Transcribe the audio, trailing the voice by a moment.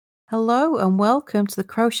Hello and welcome to the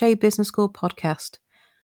Crochet Business School podcast,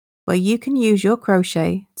 where you can use your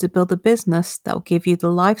crochet to build a business that will give you the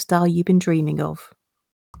lifestyle you've been dreaming of.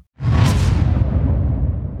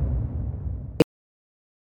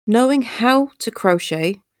 Knowing how to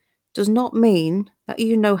crochet does not mean that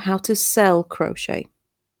you know how to sell crochet.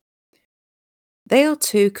 They are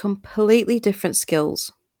two completely different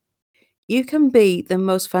skills. You can be the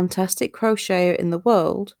most fantastic crocheter in the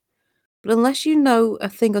world, but unless you know a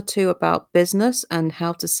thing or two about business and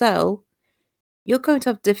how to sell, you're going to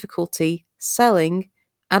have difficulty selling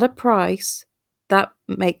at a price that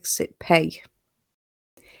makes it pay.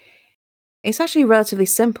 It's actually relatively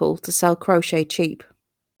simple to sell crochet cheap.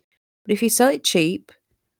 But if you sell it cheap,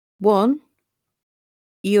 one,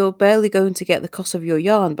 you're barely going to get the cost of your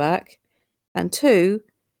yarn back, and two,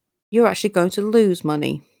 you're actually going to lose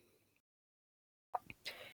money.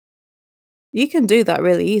 You can do that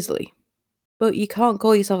really easily, but you can't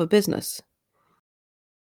call yourself a business.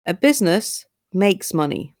 A business makes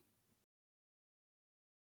money.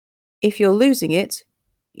 If you're losing it,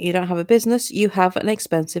 you don't have a business, you have an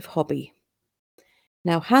expensive hobby.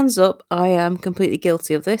 Now, hands up, I am completely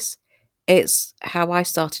guilty of this. It's how I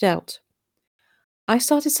started out. I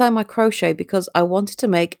started selling my crochet because I wanted to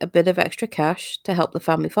make a bit of extra cash to help the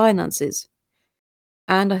family finances.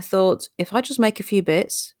 And I thought, if I just make a few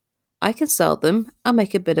bits, I can sell them and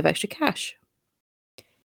make a bit of extra cash.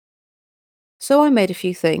 So I made a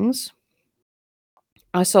few things,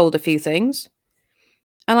 I sold a few things,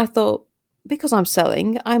 and I thought, because I'm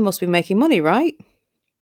selling, I must be making money, right?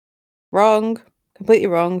 Wrong, completely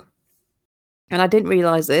wrong. And I didn't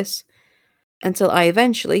realize this until I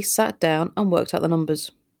eventually sat down and worked out the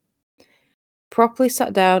numbers. Properly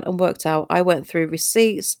sat down and worked out. I went through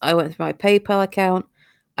receipts, I went through my PayPal account,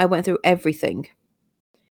 I went through everything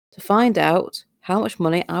to find out how much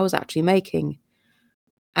money I was actually making.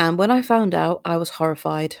 And when I found out, I was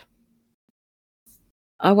horrified.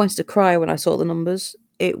 I wanted to cry when I saw the numbers.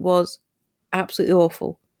 It was absolutely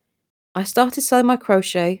awful. I started selling my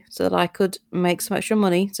crochet so that I could make some extra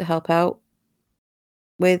money to help out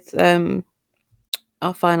with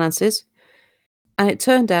our finances. And it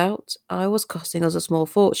turned out I was costing us a small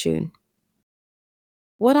fortune.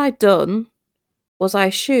 What I'd done was I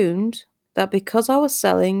assumed that because I was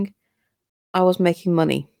selling, I was making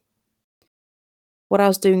money. What I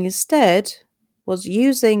was doing instead was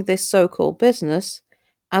using this so called business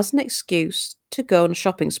as an excuse to go on a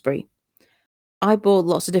shopping spree. I bought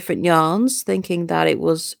lots of different yarns, thinking that it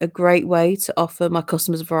was a great way to offer my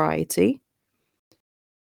customers variety.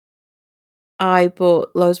 I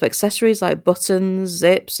bought loads of accessories like buttons,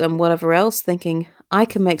 zips, and whatever else, thinking I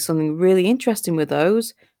can make something really interesting with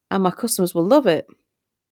those and my customers will love it.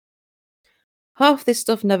 Half this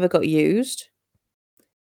stuff never got used.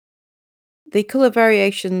 The colour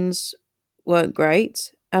variations weren't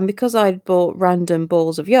great, and because I'd bought random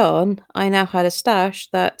balls of yarn, I now had a stash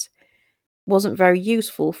that wasn't very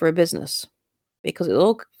useful for a business because it was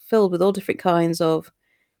all filled with all different kinds of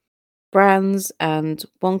brands and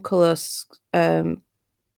one colour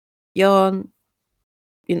yarn,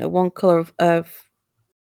 one colour of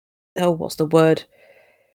oh, what's the word?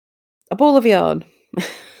 A ball of yarn.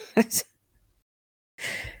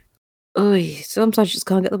 Oy, sometimes you just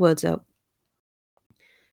can't get the words out.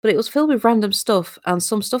 But it was filled with random stuff and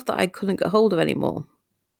some stuff that I couldn't get hold of anymore.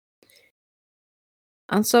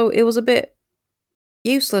 And so it was a bit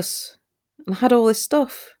useless. And I had all this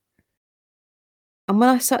stuff. And when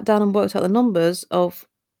I sat down and worked out the numbers of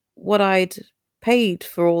what I'd paid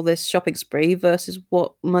for all this shopping spree versus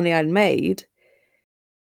what money I'd made,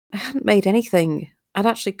 I hadn't made anything. I'd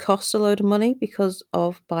actually cost a load of money because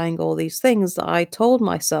of buying all these things that I told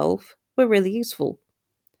myself were really useful.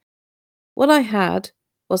 What I had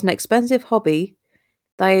was an expensive hobby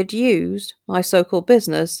that I had used my so called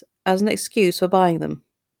business as an excuse for buying them.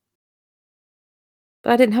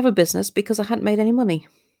 But I didn't have a business because I hadn't made any money.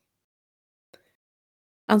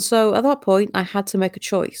 And so at that point, I had to make a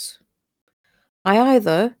choice. I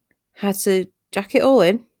either had to jack it all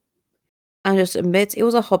in and just admit it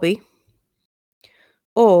was a hobby,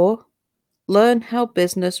 or learn how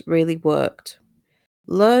business really worked.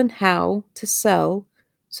 Learn how to sell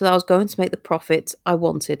so that I was going to make the profit I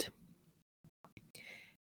wanted.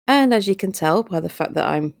 And as you can tell by the fact that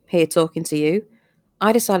I'm here talking to you,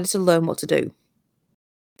 I decided to learn what to do.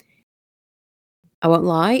 I won't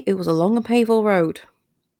lie, it was a long and painful road.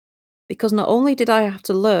 Because not only did I have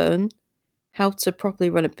to learn how to properly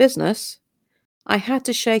run a business, I had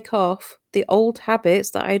to shake off the old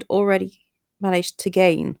habits that I'd already managed to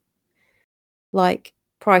gain, like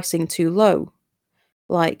pricing too low,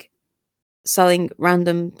 like selling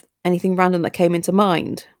anything random that came into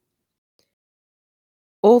mind.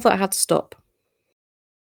 All that had to stop.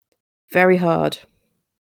 Very hard.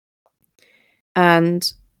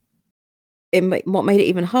 And what made it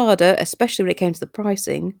even harder, especially when it came to the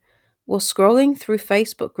pricing, was scrolling through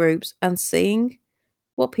Facebook groups and seeing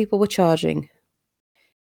what people were charging,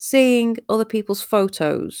 seeing other people's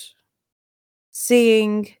photos,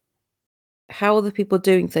 seeing how other people are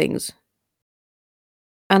doing things.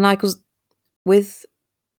 And I was with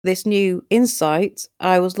this new insight,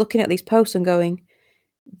 I was looking at these posts and going,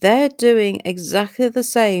 they're doing exactly the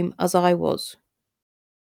same as I was,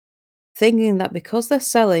 thinking that because they're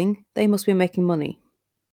selling, they must be making money.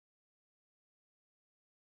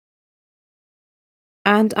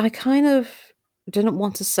 And I kind of didn't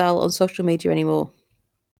want to sell on social media anymore.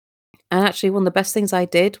 And actually, one of the best things I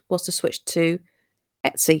did was to switch to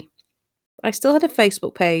Etsy. I still had a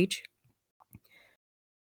Facebook page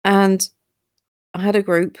and I had a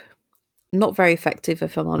group, not very effective,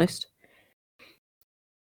 if I'm honest.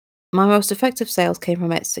 My most effective sales came from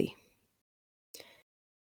Etsy.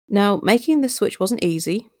 Now, making this switch wasn't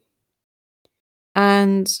easy.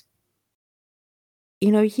 And,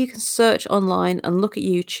 you can search online and look at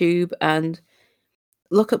YouTube and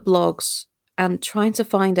look at blogs and trying to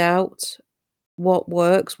find out what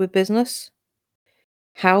works with business,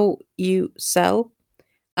 how you sell.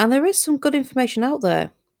 And there is some good information out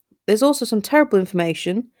there. There's also some terrible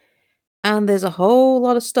information, and there's a whole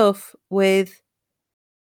lot of stuff with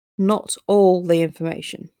not all the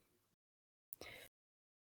information.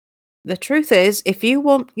 The truth is, if you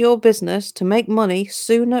want your business to make money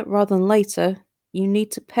sooner rather than later, you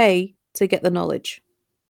need to pay to get the knowledge.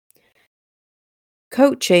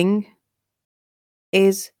 Coaching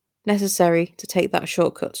is necessary to take that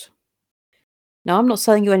shortcut. Now, I'm not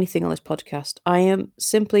selling you anything on this podcast. I am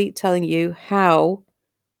simply telling you how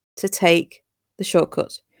to take the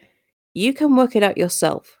shortcut. You can work it out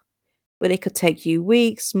yourself, but it could take you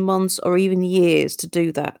weeks, months, or even years to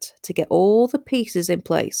do that, to get all the pieces in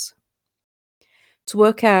place, to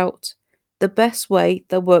work out the best way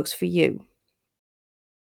that works for you.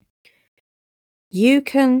 You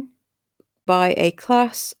can buy a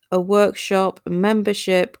class, a workshop, a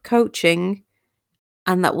membership, coaching,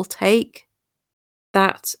 and that will take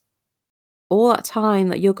that all that time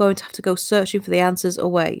that you're going to have to go searching for the answers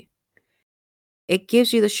away. It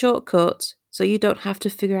gives you the shortcut so you don't have to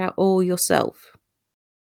figure out all yourself.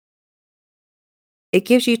 It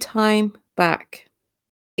gives you time back.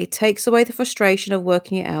 It takes away the frustration of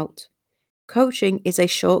working it out. Coaching is a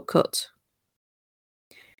shortcut.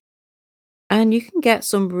 And you can get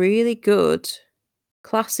some really good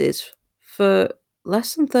classes for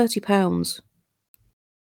less than £30.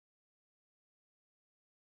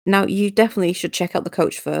 Now, you definitely should check out the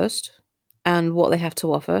coach first and what they have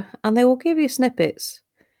to offer, and they will give you snippets.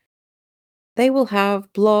 They will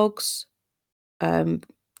have blogs, um,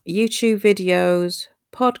 YouTube videos,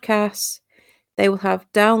 podcasts. They will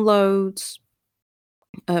have downloads,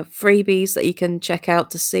 freebies that you can check out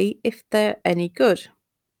to see if they're any good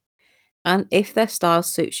and if their style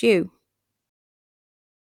suits you.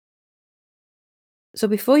 So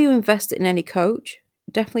before you invest in any coach,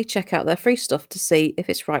 definitely check out their free stuff to see if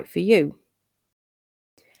it's right for you.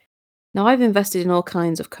 Now, I've invested in all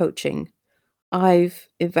kinds of coaching. I've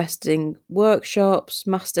invested in workshops,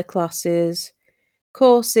 masterclasses,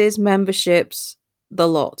 courses, memberships, the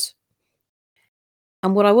lot.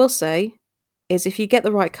 And what I will say is if you get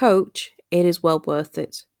the right coach, it is well worth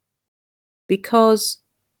it. Because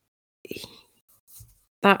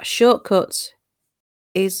that shortcut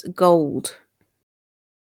is gold.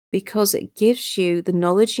 Because it gives you the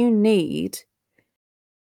knowledge you need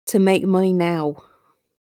to make money now,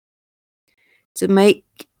 to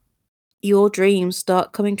make your dreams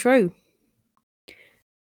start coming true.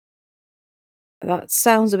 That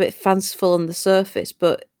sounds a bit fanciful on the surface,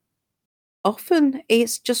 but often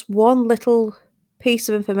it's just one little piece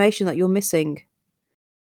of information that you're missing.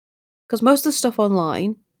 Because most of the stuff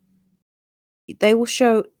online, they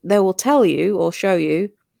will tell you or show you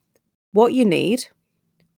what you need,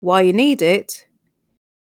 why you need it,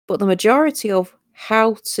 but the majority of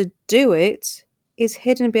how to do it is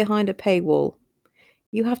hidden behind a paywall.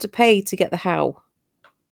 You have to pay to get the how.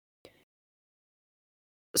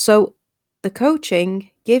 So the coaching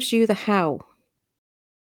gives you the how.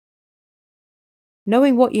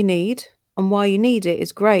 Knowing what you need and why you need it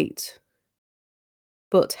is great.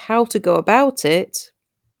 But how to go about it,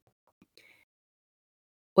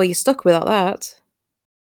 well, you're stuck without that.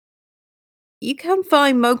 You can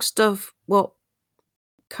find most of what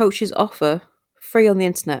coaches offer free on the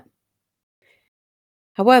internet.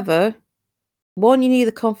 However, one, you need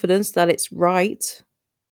the confidence that it's right.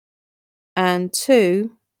 And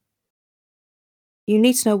two, You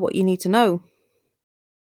need to know what you need to know.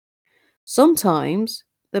 Sometimes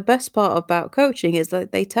the best part about coaching is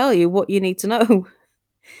that they tell you what you need to know.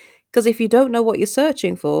 Because if you don't know what you're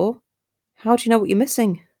searching for, how do you know what you're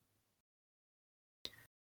missing?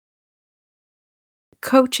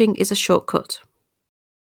 Coaching is a shortcut.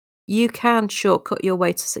 You can shortcut your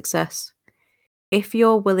way to success if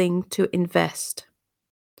you're willing to invest.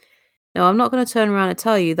 Now, I'm not going to turn around and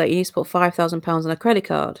tell you that you need to put £5,000 on a credit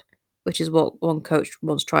card, which is what one coach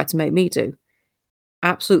once tried to make me do.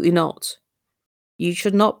 Absolutely not. You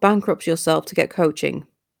should not bankrupt yourself to get coaching.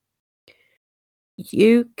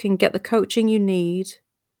 You can get the coaching you need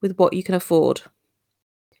with what you can afford.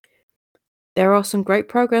 There are some great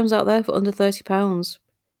programs out there for under £30,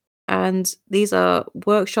 and these are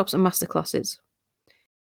workshops and masterclasses.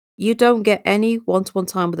 You don't get any one-to-one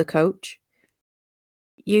time with a coach.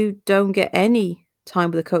 You don't get any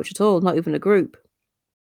time with a coach at all, not even a group.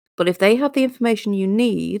 But if they have the information you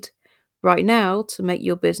need right now to make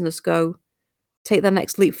your business go take the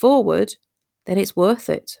next leap forward, then it's worth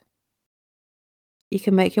it. You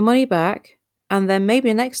can make your money back, and then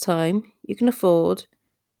maybe next time you can afford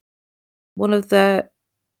one of their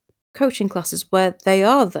coaching classes where they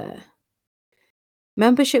are there.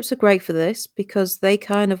 Memberships are great for this because they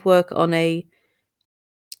kind of work on a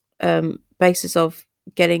basis of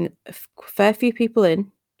getting a fair few people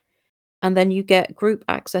in, and then you get group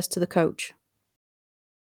access to the coach.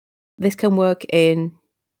 This can work in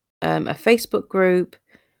a Facebook group,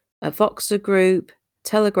 a Voxer group,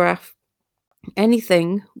 Telegraph,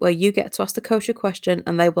 anything where you get to ask the coach a question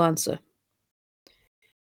and they will answer.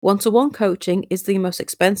 One-to-one coaching is the most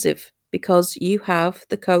expensive because you have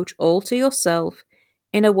the coach all to yourself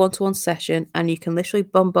in a one-to-one session and you can literally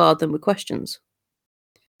bombard them with questions.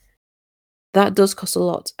 That does cost a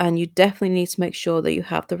lot, and you definitely need to make sure that you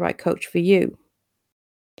have the right coach for you.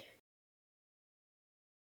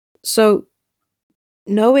 So,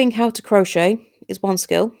 knowing how to crochet is one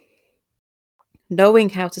skill. Knowing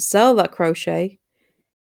how to sell that crochet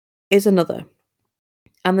is another.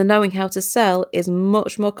 And the knowing how to sell is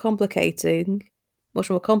much more complicated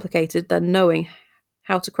than knowing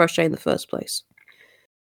how to crochet in the first place.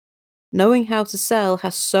 Knowing how to sell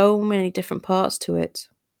has so many different parts to it.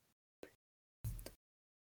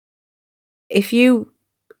 If you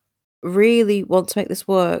really want to make this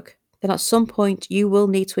work, then at some point you will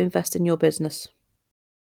need to invest in your business.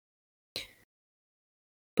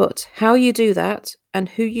 But how you do that and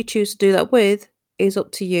who you choose to do that with is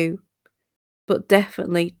up to you. But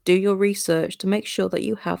definitely do your research to make sure that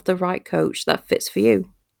you have the right coach that fits for you.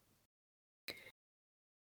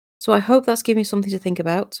 So I hope that's given you something to think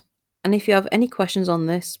about. And if you have any questions on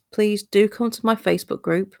this, please do come to my Facebook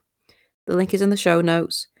group. The link is in the show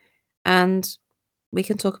notes, and we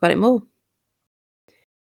can talk about it more.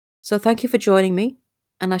 So thank you for joining me,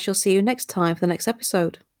 and I shall see you next time for the next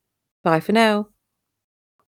episode. Bye for now.